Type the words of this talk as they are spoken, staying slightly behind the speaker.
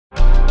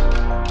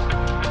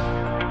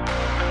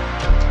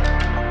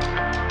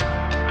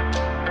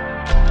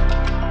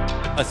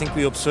I think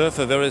we observe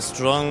a very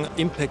strong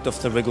impact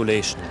of the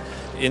regulation.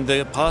 In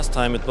the past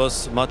time it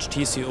was much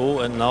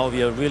TCO, and now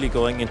we are really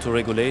going into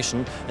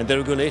regulation, and the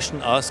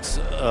regulation asks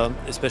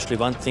especially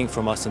one thing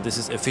from us, and this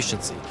is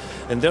efficiency.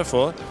 And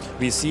therefore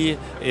we see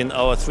in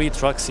our 3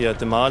 trucks here at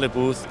the MAHLE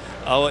booth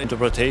our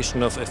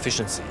interpretation of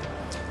efficiency.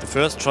 The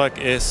first truck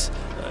is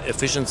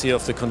efficiency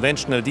of the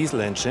conventional diesel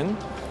engine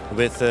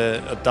with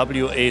a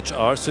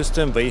WHR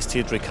system, waste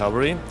heat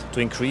recovery, to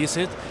increase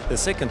it. The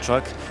second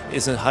truck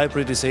is a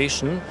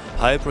hybridisation,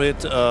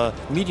 hybrid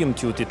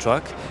medium-duty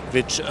truck,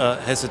 which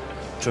has a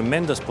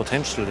tremendous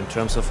potential in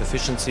terms of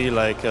efficiency,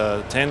 like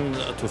 10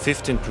 to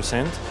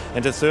 15%.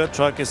 And the third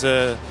truck is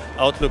an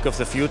outlook of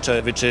the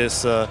future, which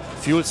is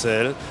fuel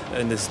cell,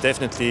 and is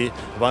definitely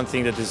one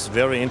thing that is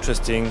very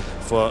interesting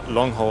for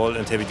long-haul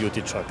and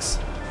heavy-duty trucks.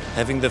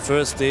 Having the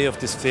first day of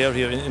this fair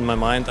here in my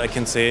mind, I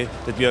can say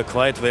that we are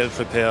quite well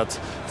prepared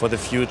for the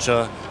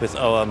future with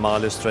our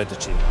MAHLE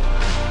strategy.